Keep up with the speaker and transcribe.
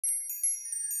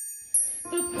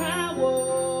The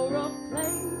power of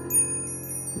play.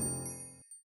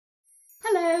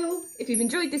 Hello! If you've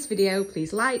enjoyed this video,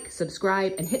 please like,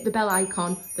 subscribe and hit the bell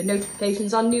icon for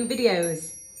notifications on new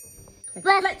videos.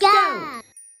 Let's go!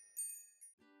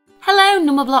 Hello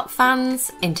Numberblock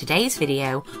fans! In today's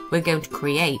video, we're going to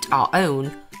create our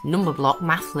own Numberblock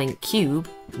MathLink Cube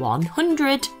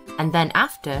 100, and then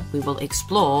after we will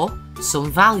explore some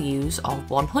values of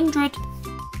 100.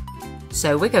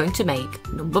 So we're going to make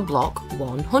Numberblock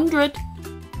 100.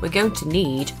 We're going to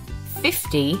need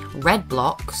 50 red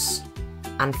blocks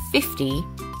and 50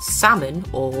 salmon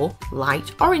or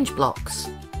light orange blocks.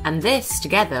 And this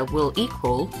together will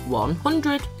equal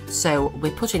 100. So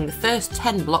we're putting the first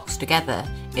 10 blocks together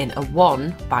in a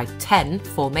 1 by 10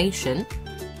 formation.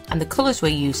 And the colours we're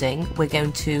using, we're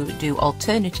going to do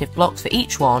alternative blocks for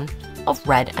each one of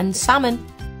red and salmon.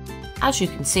 As you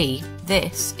can see,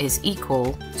 this is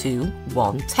equal to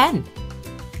 110.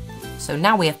 So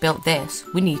now we have built this,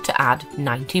 we need to add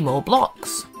 90 more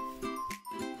blocks.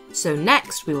 So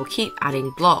next we will keep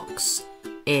adding blocks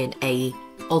in a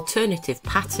alternative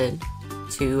pattern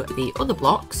to the other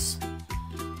blocks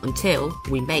until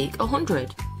we make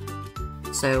 100.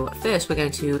 So first we're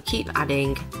going to keep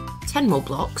adding 10 more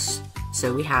blocks,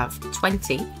 so we have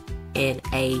 20 in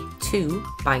a 2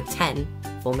 by 10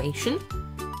 formation.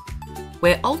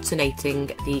 We're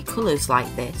alternating the colours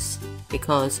like this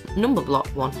because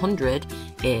Numberblock 100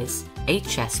 is a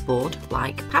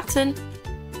chessboard-like pattern.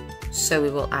 So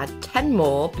we will add 10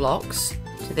 more blocks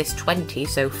to this 20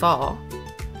 so far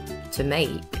to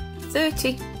make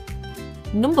 30.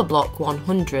 Numberblock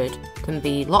 100 can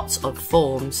be lots of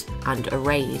forms and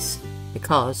arrays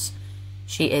because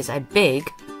she is a big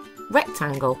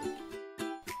rectangle.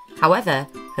 However,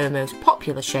 her most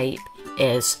popular shape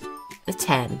is the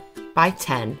 10 by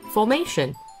 10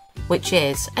 formation, which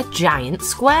is a giant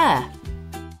square.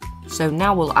 So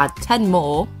now we'll add 10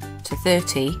 more to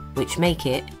 30, which make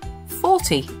it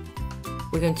 40.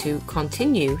 We're going to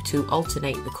continue to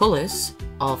alternate the colours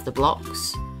of the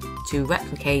blocks to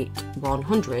replicate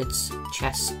 100's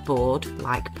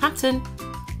chessboard-like pattern,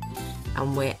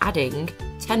 and we're adding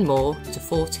 10 more to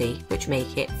 40, which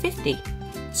make it 50.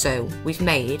 So we've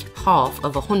made half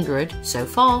of 100 so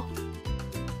far.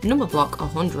 Numberblock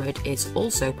 100 is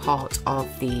also part of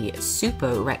the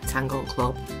Super Rectangle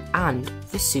Club and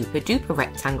the Super Duper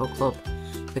Rectangle Club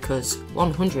because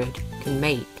 100 can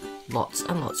make lots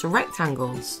and lots of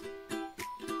rectangles.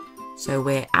 So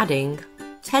we're adding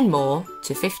 10 more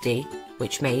to 50,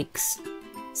 which makes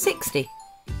 60.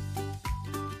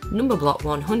 Numberblock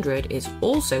 100 is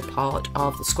also part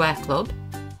of the Square Club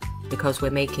because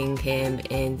we're making him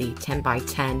in the 10 by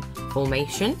 10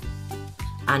 formation,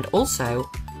 and also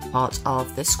part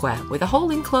of the Square with a Hole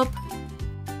in Club.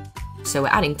 So we're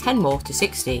adding 10 more to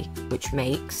 60, which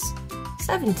makes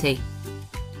 70.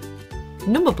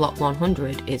 Numberblock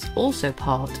 100 is also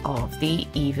part of the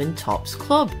Even Tops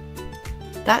Club.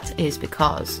 That is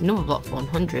because Numberblock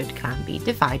 100 can be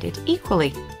divided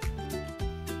equally.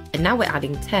 And now we're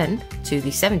adding 10 to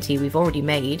the 70 we've already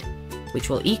made, which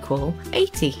will equal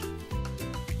 80.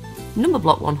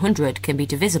 Numberblock 100 can be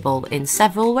divisible in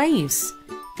several ways.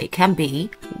 It can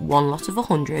be 1 lot of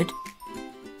 100,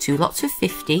 2 lots of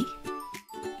 50,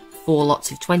 4 lots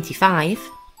of 25,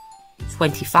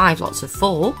 25 lots of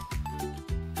 4,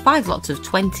 5 lots of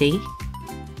 20,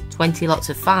 20 lots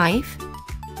of 5,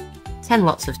 10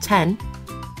 lots of 10,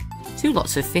 2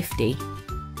 lots of 50,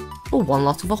 or 1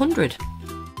 lot of 100.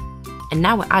 And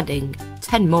now we're adding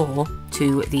 10 more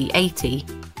to the 80,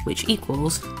 which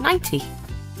equals 90.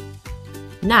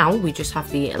 Now we just have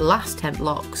the last 10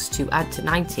 blocks to add to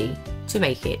 90 to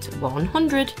make it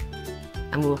 100,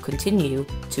 and we'll continue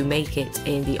to make it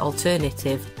in the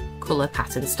alternative colour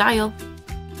pattern style.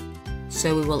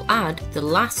 So we will add the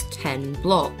last 10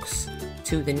 blocks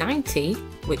to the 90,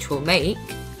 which will make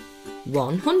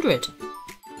 100.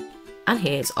 And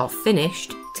here's our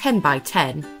finished 10 by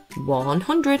 10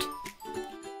 100.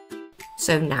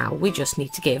 So now we just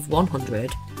need to give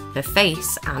 100 her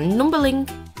face and numbering.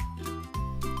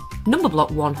 Numberblock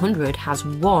 100 has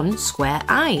one square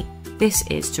eye. This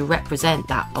is to represent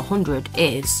that 100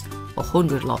 is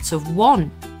 100 lots of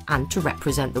 1, and to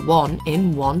represent the 1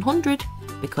 in 100,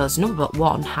 because Numberblock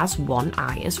 1 has one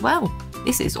eye as well.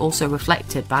 This is also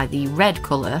reflected by the red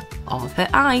colour of her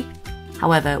eye.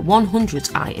 However,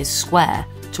 100's eye is square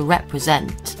to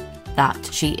represent that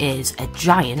she is a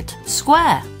giant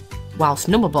square, whilst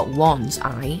Numberblock 1's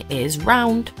eye is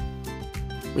round.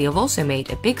 We have also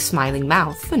made a big smiling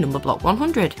mouth for Numberblock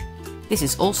 100. This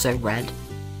is also red,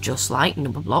 just like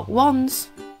Numberblock 1's.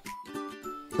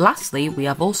 Lastly, we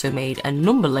have also made a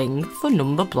numberling for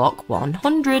Numberblock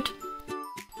 100.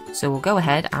 So we'll go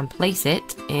ahead and place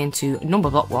it into number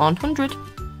block 100.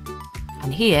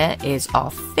 And here is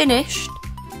our finished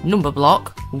number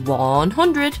block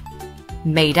 100,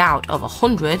 made out of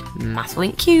 100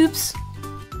 MathLink cubes.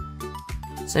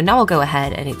 So now I'll go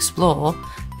ahead and explore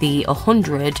the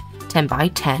 100 10 by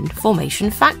 10 formation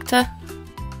factor.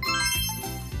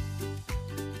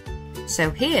 So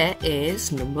here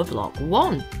is number block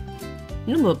 1.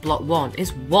 Number block 1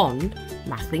 is 1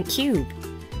 MathLink cube,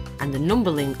 and the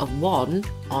numbering of 1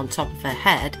 on top of her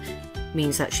head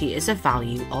means that she is a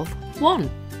value of 1.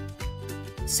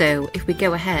 So if we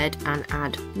go ahead and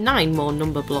add 9 more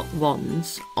number block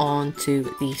 1s onto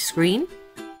the screen,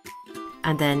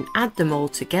 and then add them all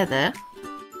together,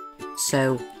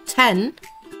 so 10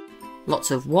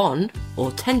 lots of 1,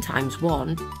 or 10 times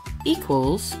 1,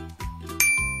 equals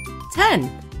 10.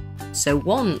 So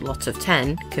 1 lot of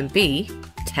 10 can be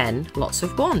 10 lots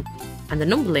of 1. And the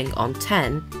numbering on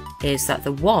 10 is that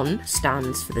the 1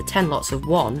 stands for the 10 lots of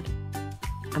 1,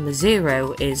 and the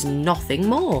 0 is nothing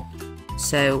more.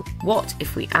 So what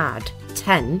if we add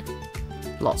 10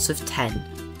 lots of 10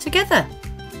 together?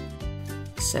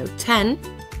 So 10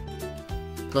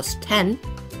 plus 10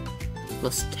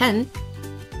 plus 10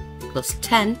 plus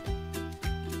 10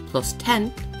 plus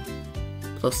 10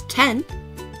 plus 10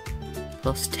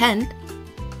 plus 10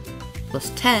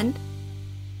 plus 10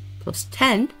 plus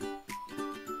 10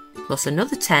 plus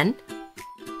another 10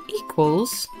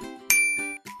 equals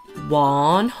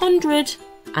 100.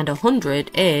 And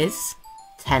 100 is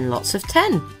 10 lots of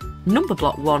 10. Number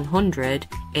block 100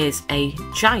 is a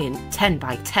giant 10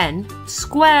 by 10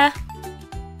 square.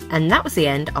 And that was the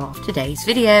end of today's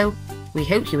video. We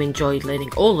hope you enjoyed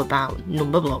learning all about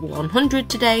number block 100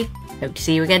 today. Hope to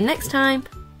see you again next time.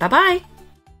 Bye bye!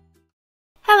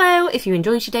 Hello, if you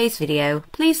enjoyed today's video,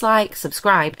 please like,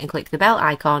 subscribe and click the bell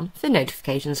icon for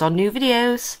notifications on new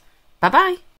videos. Bye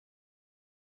bye!